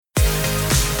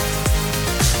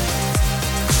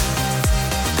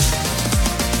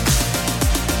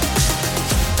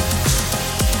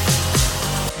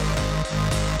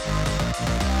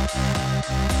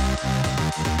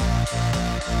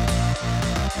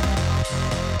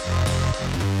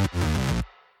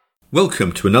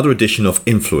Welcome to another edition of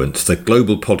Influence, the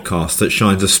global podcast that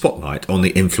shines a spotlight on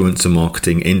the influencer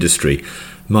marketing industry.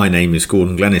 My name is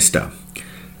Gordon Glenister.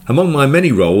 Among my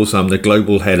many roles, I'm the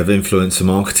global head of influencer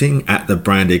marketing at the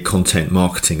Branded Content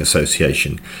Marketing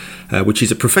Association, which is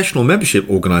a professional membership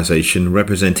organisation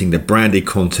representing the branded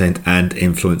content and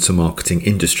influencer marketing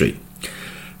industry.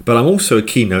 But I'm also a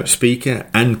keynote speaker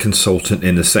and consultant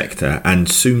in the sector and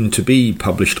soon to be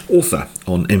published author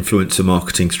on influencer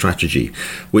marketing strategy,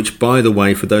 which, by the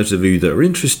way, for those of you that are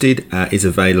interested, is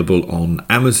available on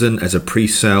Amazon as a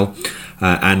pre-sale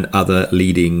and other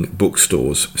leading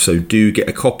bookstores. So do get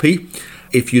a copy.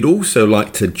 If you'd also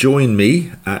like to join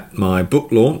me at my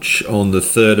book launch on the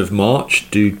 3rd of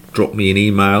March, do drop me an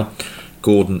email,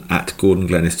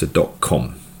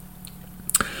 gordon@gordonglenister.com.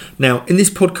 Now, in this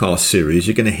podcast series,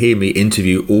 you're going to hear me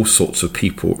interview all sorts of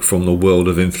people from the world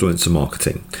of influencer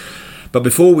marketing. But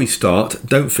before we start,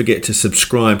 don't forget to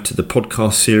subscribe to the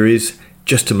podcast series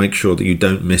just to make sure that you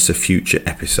don't miss a future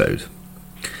episode.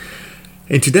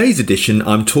 In today's edition,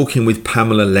 I'm talking with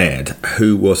Pamela Laird,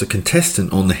 who was a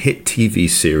contestant on the hit TV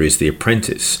series The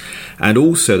Apprentice and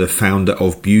also the founder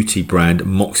of beauty brand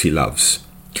Moxiloves.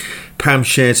 Pam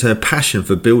shares her passion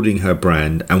for building her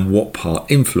brand and what part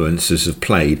influencers have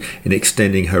played in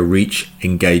extending her reach,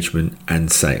 engagement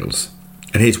and sales.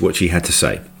 And here's what she had to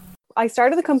say. I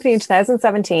started the company in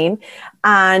 2017,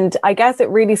 and I guess it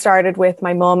really started with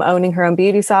my mum owning her own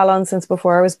beauty salon since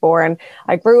before I was born.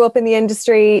 I grew up in the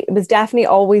industry. It was definitely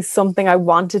always something I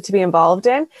wanted to be involved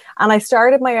in. And I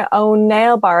started my own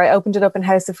nail bar. I opened it up in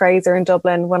House of Fraser in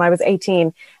Dublin when I was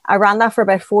 18. I ran that for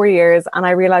about 4 years and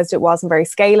I realized it wasn't very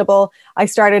scalable. I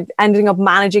started ending up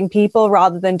managing people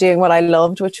rather than doing what I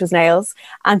loved, which was nails.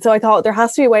 And so I thought there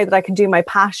has to be a way that I can do my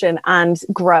passion and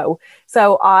grow.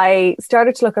 So I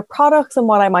started to look at products and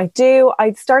what I might do.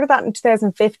 I started that in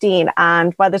 2015.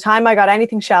 And by the time I got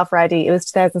anything shelf ready, it was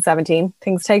 2017.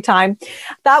 Things take time.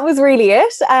 That was really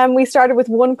it. We started with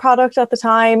one product at the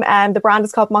time, and the brand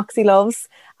is called Moxiloves.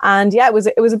 And yeah, it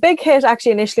was a big hit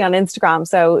actually initially on Instagram.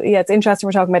 So yeah, it's interesting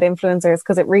we're talking about influencers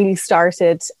because it really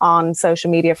started on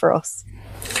social media for us.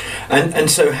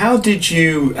 And so how did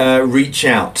you reach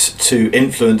out to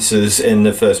influencers in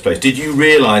the first place? Did you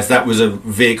realise that was a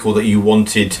vehicle that you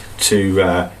wanted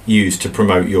to use to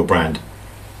promote your brand?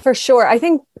 For sure. I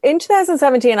think in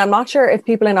 2017, I'm not sure if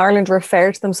people in Ireland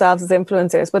refer to themselves as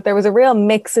influencers, but there was a real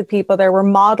mix of people. There were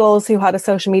models who had a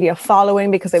social media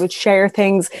following because they would share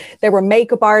things. There were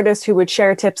makeup artists who would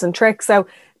share tips and tricks. So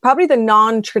probably the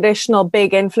non-traditional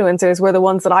big influencers were the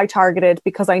ones that I targeted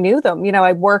because I knew them. You know,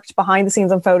 I worked behind the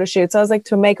scenes on photo shoots. I was like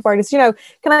to a makeup artist, you know,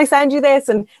 can I send you this?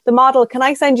 And the model, can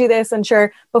I send you this? And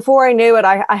sure, before I knew it,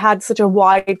 I had such a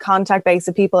wide contact base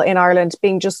of people in Ireland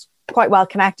being just quite well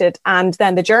connected, and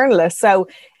then the journalists. So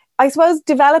I suppose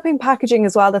developing packaging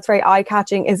as well that's very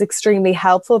eye-catching is extremely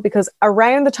helpful because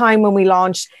around the time when we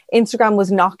launched, Instagram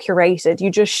was not curated. You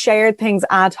just shared things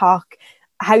ad hoc,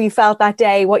 how you felt that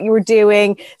day, what you were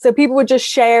doing. So people would just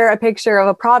share a picture of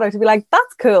a product and be like,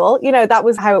 that's cool. You know, that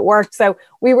was how it worked. So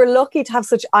we were lucky to have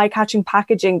such eye-catching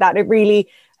packaging that it really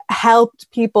helped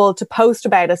people to post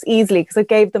about us easily because it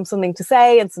gave them something to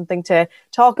say and something to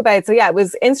talk about. So yeah, it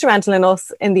was instrumental in us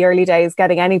in the early days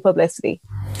getting any publicity.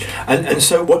 And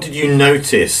so what did you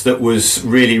notice that was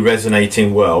really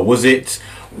resonating well? Was it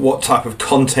what type of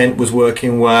content was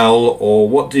working well, or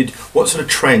what sort of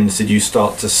trends did you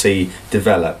start to see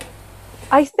develop?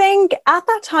 I think at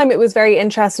that time it was very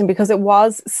interesting because it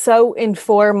was so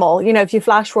informal. You know, if you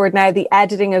flash forward now, the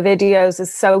editing of videos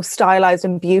is so stylized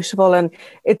and beautiful, and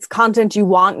it's content you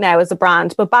want now as a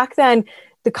brand. But back then,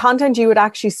 the content you would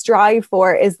actually strive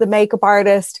for is the makeup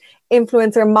artist,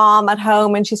 influencer mom at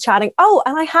home, and she's chatting, oh,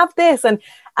 and I have this.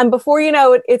 And before you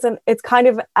know it, it's kind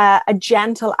of a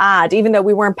gentle ad. Even though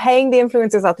we weren't paying the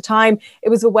influencers at the time, it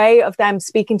was a way of them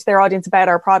speaking to their audience about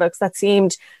our products that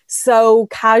seemed so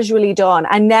casually done.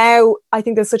 And now I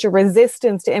think there's such a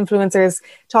resistance to influencers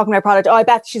talking about product. Oh, I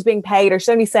bet she's being paid, or she's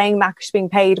only saying that she's being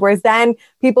paid. Whereas then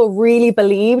people really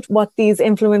believed what these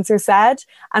influencers said.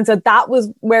 And so that was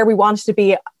where we wanted to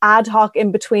be, ad hoc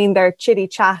in between their chitty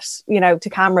chat, you know, to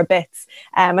camera bits.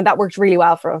 And that worked really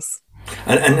well for us.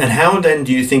 And how then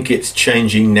do you think it's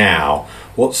changing now?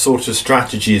 What sort of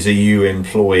strategies are you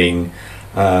employing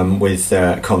with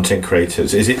content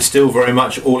creators? Is it still very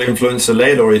much all influencer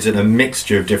led, or is it a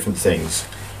mixture of different things?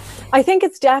 I think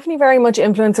it's definitely very much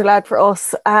influencer led for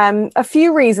us. A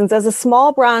few reasons. As a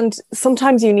small brand,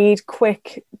 sometimes you need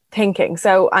quick thinking,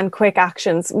 and quick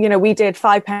actions. You know, we did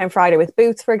 £5 Friday with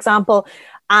Boots, for example,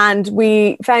 and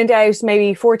we found out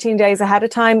maybe 14 days ahead of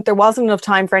time there wasn't enough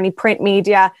time for any print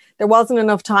media. There wasn't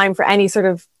enough time for any sort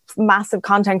of massive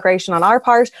content creation on our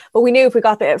part, but we knew if we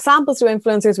got the samples to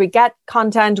influencers, we get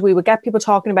content, we would get people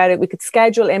talking about it, we could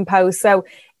schedule in post. So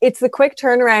it's the quick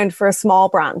turnaround for a small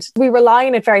brand. We rely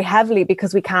on it very heavily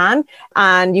because we can,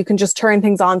 and you can just turn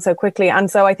things on so quickly.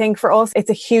 And so I think for us, it's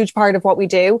a huge part of what we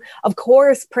do. Of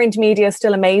course, print media is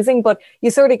still amazing, but you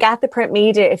sort of get the print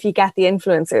media if you get the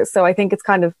influencers. So I think it's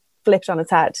kind of flipped on its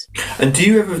head. And do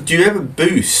you ever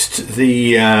boost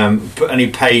the put any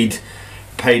paid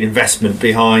investment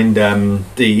behind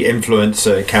the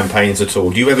influencer campaigns at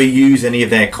all? Do you ever use any of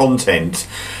their content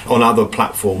on other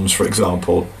platforms, for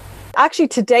example? Actually,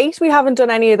 to date, we haven't done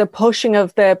any of the pushing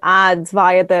of the ads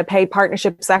via the paid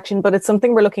partnership section, but it's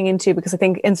something we're looking into because I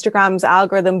think Instagram's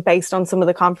algorithm, based on some of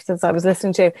the conferences I was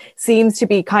listening to, seems to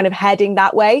be kind of heading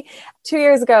that way. 2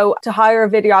 years ago, to hire a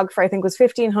videographer, I think was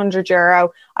 €1,500.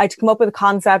 I had to come up with a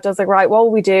concept. I was like, right, what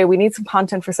will we do? We need some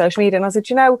content for social media. And I was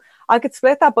like, I could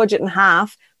split that budget in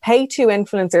half, pay 2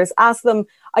 influencers, ask them,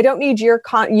 I don't need you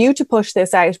to push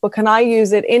this out, but can I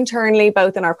use it internally,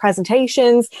 both in our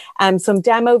presentations and some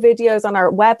demo videos on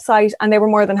our website? And they were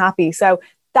more than happy. So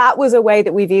that was a way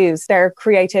that we've used their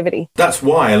creativity. That's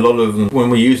why a lot of them, when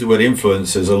we use the word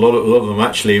influencers, a lot of them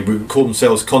actually call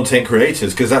themselves content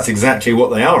creators, because that's exactly what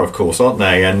they are, of course, aren't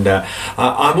they? And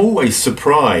I'm always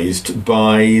surprised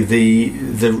by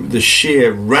the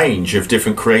sheer range of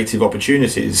different creative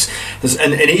opportunities.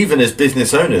 And even as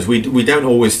business owners, we don't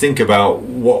always think about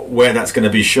where that's going to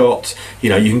be shot. You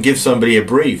can give somebody a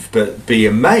brief, but be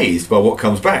amazed by what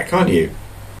comes back, can't you?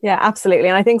 Yeah, absolutely.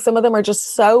 And I think some of them are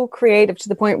just so creative to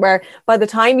the point where by the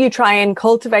time you try and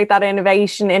cultivate that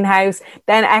innovation in-house,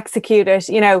 then execute it,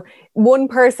 one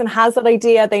person has that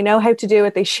idea, they know how to do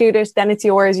it, they shoot it, then it's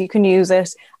yours, you can use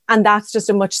it. And that's just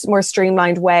a much more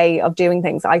streamlined way of doing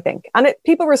things, I think. And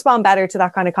people respond better to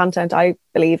that kind of content, I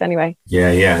believe, anyway.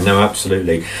 Yeah, no,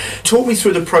 absolutely. Talk me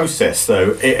through the process,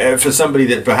 though, for somebody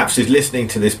that perhaps is listening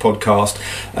to this podcast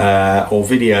or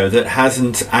video that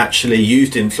hasn't actually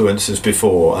used influencers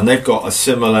before, and they've got a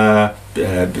similar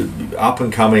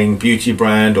up-and-coming beauty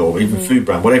brand or even food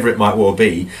brand, whatever it might well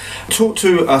be. Talk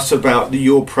to us about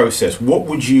your process. What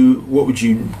would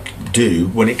you do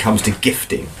when it comes to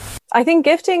gifting? I think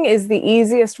gifting is the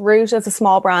easiest route as a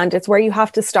small brand. It's where you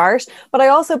have to start. But I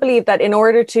also believe that in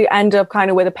order to end up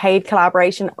kind of with a paid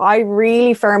collaboration, I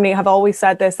really firmly have always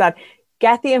said this, that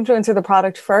get the influencer the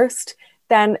product first,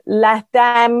 then let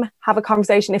them have a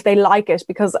conversation if they like it,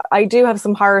 because I do have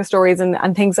some horror stories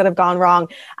and things that have gone wrong.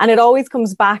 And it always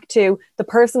comes back to the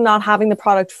person not having the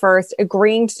product first,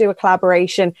 agreeing to do a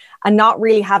collaboration and not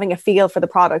really having a feel for the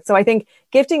product. So I think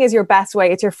gifting is your best way.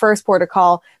 It's your first port of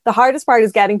call. The hardest part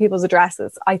is getting people's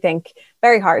addresses, I think.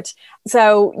 Very hard.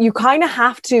 So you kind of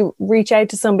have to reach out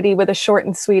to somebody with a short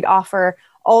and sweet offer.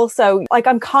 Also, like,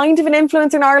 I'm kind of an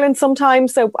influencer in Ireland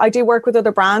sometimes, so I do work with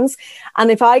other brands. And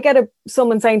if I get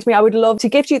someone saying to me, I would love to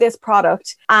gift you this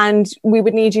product and we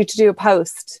would need you to do a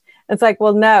post, it's like,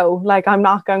 well, no, like, I'm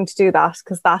not going to do that,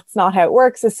 because that's not how it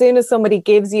works. As soon as somebody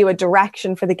gives you a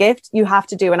direction for the gift, you have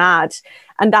to do an ad.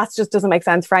 And that just doesn't make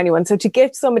sense for anyone. So to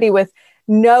gift somebody with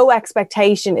no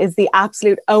expectation is the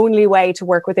absolute only way to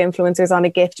work with influencers on a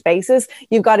gift basis.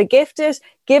 You've got to gift it,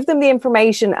 give them the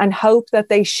information and hope that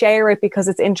they share it because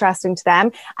it's interesting to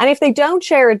them. And if they don't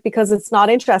share it because it's not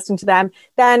interesting to them,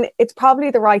 then it's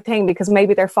probably the right thing, because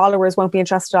maybe their followers won't be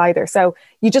interested either. So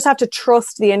you just have to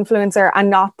trust the influencer and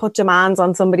not put demands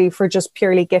on somebody for just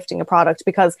purely gifting a product,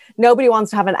 because nobody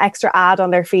wants to have an extra ad on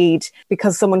their feed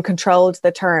because someone controlled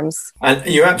the terms. And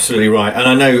you're absolutely right. And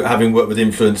I know, having worked with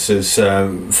influencers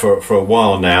for a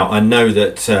while now, I know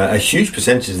that a huge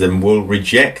percentage of them will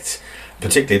reject,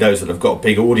 particularly those that have got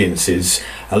big audiences,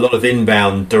 a lot of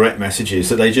inbound direct messages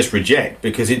that they just reject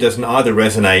because it doesn't either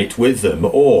resonate with them,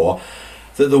 or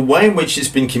that the way in which it's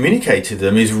been communicated to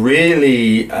them is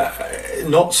really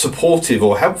not supportive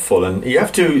or helpful. And you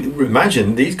have to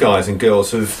imagine these guys and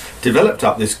girls have developed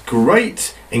up this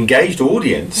great engaged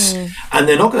audience, and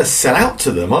they're not going to sell out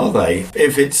to them, are they,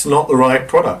 if it's not the right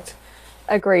product?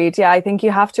 Agreed. Yeah, I think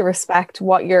you have to respect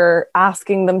what you're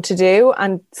asking them to do.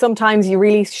 And sometimes you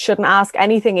really shouldn't ask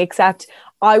anything except,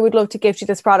 I would love to gift you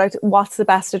this product. What's the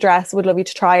best address? Would love you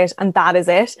to try it. And that is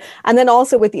it. And then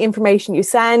also with the information you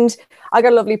send, I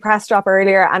got a lovely press drop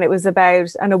earlier and it was about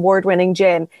an award-winning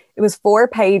gin. It was 4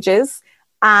 pages.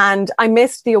 And I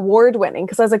missed the award winning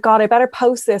because I was like, God, I better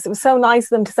post this. It was so nice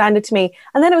of them to send it to me.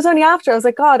 And then it was only after I was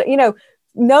like, God,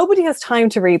 nobody has time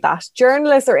to read that.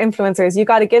 Journalists or influencers, you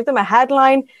got to give them a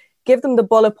headline, give them the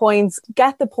bullet points,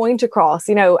 get the point across,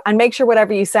 and make sure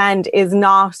whatever you send is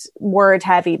not word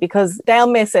heavy, because they'll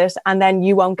miss it and then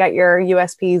you won't get your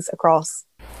USPs across.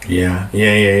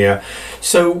 Yeah.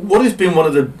 So what has been one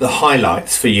of the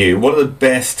highlights for you? What are the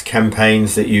best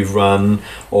campaigns that you've run,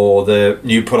 or the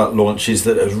new product launches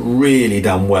that have really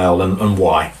done well, and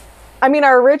why? I mean,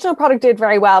 our original product did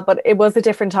very well, but it was a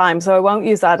different time, so I won't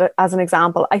use that as an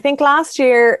example. I think last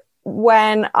year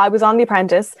when I was on The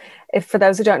Apprentice, if for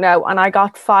those who don't know, and I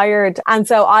got fired. And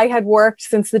so I had worked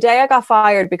since the day I got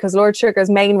fired, because Lord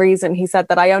Sugar's main reason, he said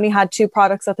that I only had 2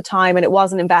 products at the time and it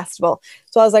wasn't investable.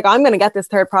 So I was like, I'm going to get this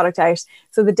third product out.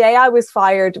 So the day I was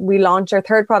fired, we launched our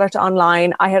third product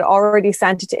online. I had already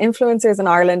sent it to influencers in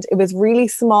Ireland. It was really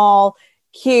small,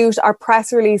 cute. Our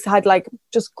press release had like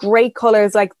just great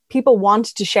colors, like people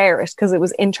wanted to share it because it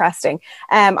was interesting.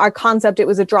 Our concept, it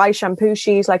was a dry shampoo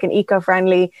sheet, like an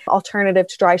eco-friendly alternative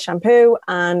to dry shampoo,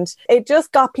 and it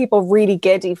just got people really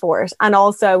giddy for it. And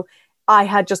also I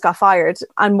had just got fired,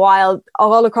 and while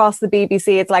all across the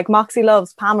BBC it's like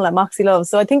Moxiloves, Pamela, Moxiloves.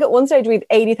 So I think at one stage we had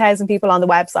 80,000 people on the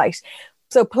website.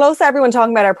 So plus everyone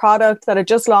talking about our product that had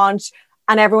just launched,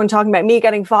 and everyone talking about me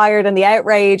getting fired and the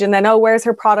outrage, and then, oh, where's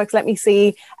her products? Let me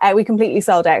see. We completely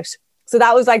sold out. So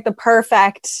that was like the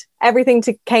perfect, everything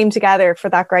came together for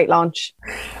that great launch.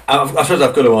 I suppose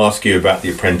I've got to ask you about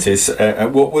The Apprentice.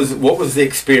 What was the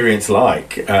experience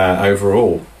like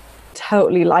overall?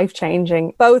 Totally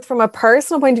life-changing, both from a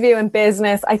personal point of view and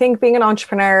business. I think being an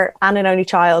entrepreneur and an only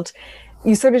child,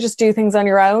 you sort of just do things on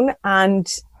your own. And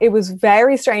it was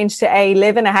very strange to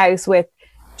live in a house with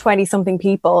 20-something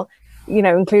people, you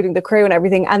know, including the crew and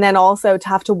everything. And then also to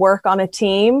have to work on a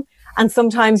team. And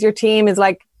sometimes your team is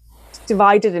like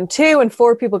divided in 2 and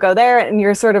 4 people go there, and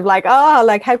you're sort of like, oh,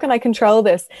 like, how can I control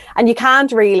this? And you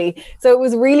can't really. So it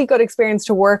was a really good experience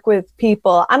to work with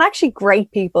people, and actually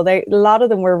great people. A lot of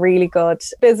them were really good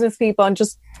business people and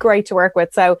just great to work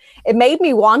with. So it made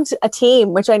me want a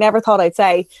team, which I never thought I'd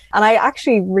say. And I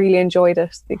actually really enjoyed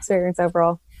it, the experience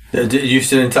overall. Are you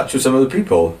still in touch with some of the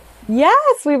people?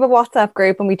 Yes, we have a WhatsApp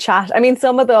group and we chat. I mean,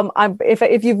 some of them,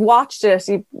 if you've watched it,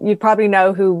 you'd probably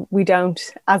know who we don't,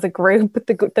 as a group,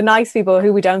 the nice people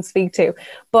who we don't speak to.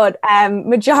 But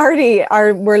majority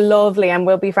we're lovely and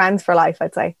we'll be friends for life,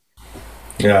 I'd say.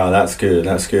 Yeah, that's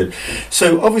good.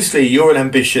 So obviously you're an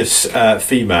ambitious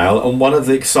female, and one of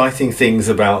the exciting things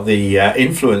about the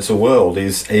influencer world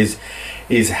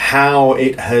is how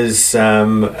it has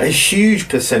a huge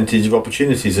percentage of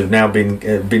opportunities have now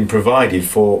been provided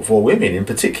for women in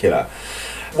particular.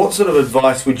 What sort of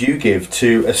advice would you give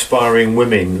to aspiring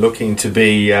women looking to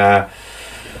be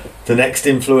the next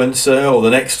influencer or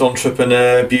the next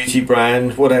entrepreneur, beauty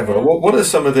brand, whatever? What are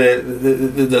some of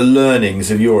the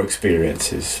learnings of your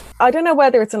experiences? I don't know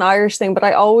whether it's an Irish thing, but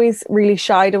I always really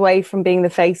shied away from being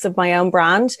the face of my own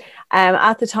brand.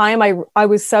 At the time, I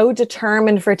was so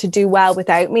determined for it to do well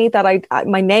without me that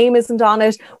my name isn't on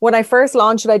it. When I first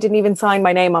launched it, I didn't even sign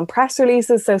my name on press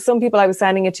releases. So some people I was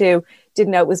sending it to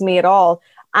didn't know it was me at all.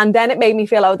 And then it made me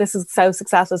feel, oh, this is so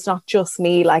successful. It's not just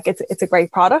me. Like it's a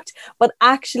great product. But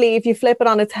actually, if you flip it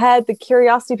on its head, the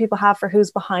curiosity people have for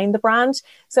who's behind the brand.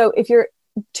 So if you're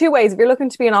 2 ways, if you're looking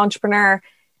to be an entrepreneur,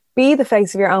 be the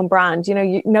face of your own brand. You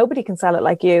know, nobody can sell it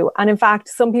like you. And in fact,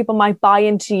 some people might buy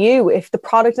into you. If the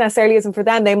product necessarily isn't for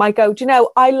them, they might go, do you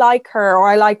know, I like her, or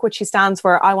I like what she stands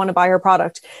for. I want to buy her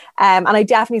product. And I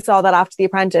definitely saw that after The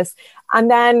Apprentice. And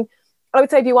then I would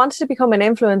say, if you wanted to become an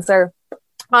influencer,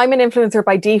 I'm an influencer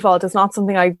by default. It's not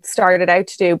something I started out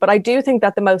to do, but I do think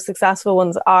that the most successful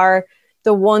ones are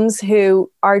the ones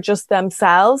who are just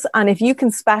themselves. And if you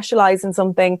can specialize in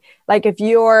something, like if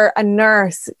you're a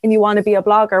nurse and you want to be a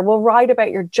blogger, well, write about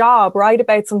your job, write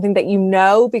about something that you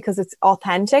know, because it's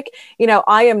authentic. You know,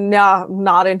 I am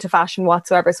not into fashion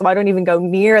whatsoever, so I don't even go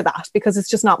near that because it's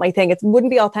just not my thing. It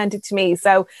wouldn't be authentic to me.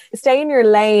 So stay in your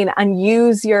lane and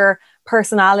use your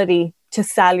personality to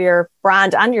sell your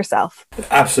brand and yourself.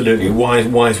 Absolutely.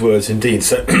 Wise words indeed.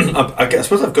 So I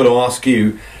suppose I've got to ask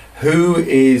you, who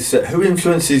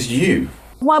influences you?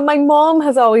 Well, my mom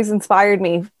has always inspired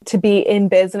me to be in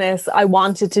business. I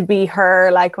wanted to be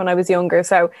her, like when I was younger.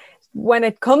 So when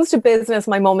it comes to business,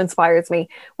 my mom inspires me.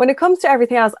 When it comes to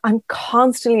everything else, I'm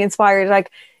constantly inspired.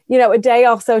 Like, you know, a day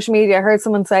off social media. I heard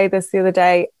someone say this the other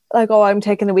day, like, oh, I'm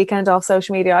taking the weekend off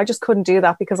social media. I just couldn't do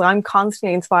that because I'm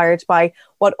constantly inspired by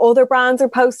what other brands are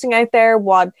posting out there,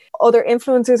 what other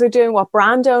influencers are doing, what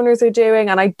brand owners are doing.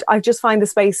 And I just find the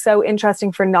space so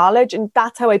interesting for knowledge. And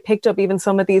that's how I picked up even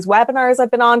some of these webinars I've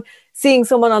been on, seeing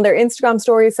someone on their Instagram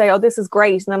stories say, oh, this is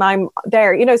great. And then I'm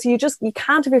there, you know, so you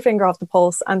can't have your finger off the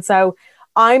pulse. And so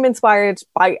I'm inspired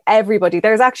by everybody.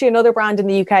 There's actually another brand in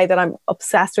the UK that I'm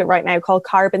obsessed with right now called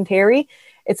Carbon Theory.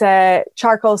 It's a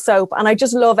charcoal soap, and I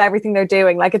just love everything they're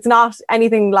doing. Like, it's not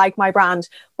anything like my brand,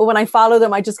 but when I follow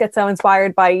them, I just get so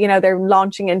inspired by, you know, they're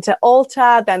launching into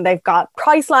Ulta, then they've got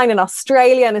Priceline in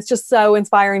Australia, and it's just so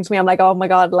inspiring to me. I'm like, oh my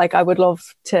God, like I would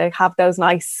love to have those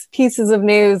nice pieces of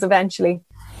news eventually.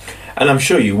 And I'm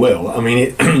sure you will. I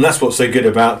mean, that's what's so good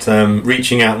about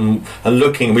reaching out and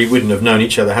looking. We wouldn't have known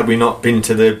each other had we not been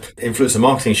to the Influencer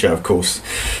Marketing Show, of course.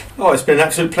 Oh, it's been an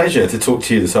absolute pleasure to talk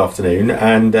to you this afternoon.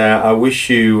 And I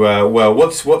wish you well.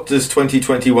 What does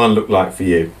 2021 look like for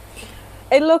you?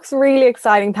 It looks really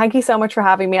exciting. Thank you so much for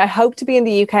having me. I hope to be in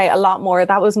the UK a lot more.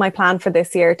 That was my plan for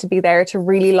this year, to be there to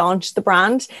really launch the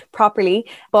brand properly.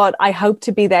 But I hope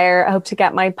to be there. I hope to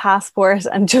get my passport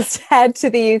and just head to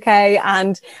the UK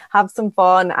and have some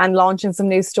fun and launch in some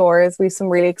new stores. We have some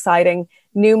really exciting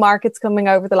new markets coming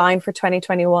over the line for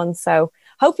 2021. So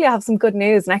hopefully I have some good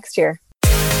news next year.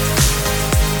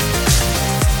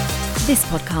 This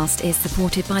podcast is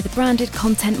supported by the Branded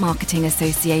Content Marketing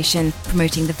Association,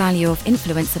 promoting the value of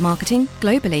influencer marketing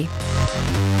globally.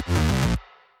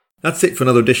 That's it for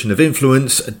another edition of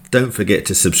Influence. Don't forget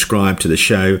to subscribe to the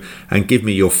show and give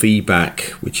me your feedback,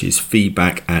 which is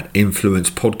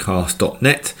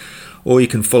feedback@influencepodcast.net, or you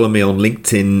can follow me on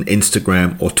LinkedIn,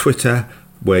 Instagram or Twitter,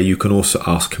 where you can also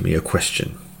ask me a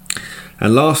question.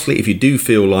 And lastly, if you do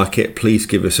feel like it, please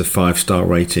give us a 5-star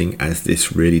rating, as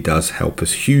this really does help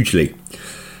us hugely.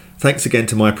 Thanks again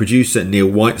to my producer, Neil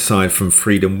Whiteside from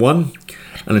Freedom One.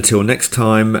 And until next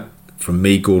time, from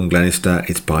me, Gordon Glenister,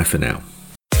 it's bye for now.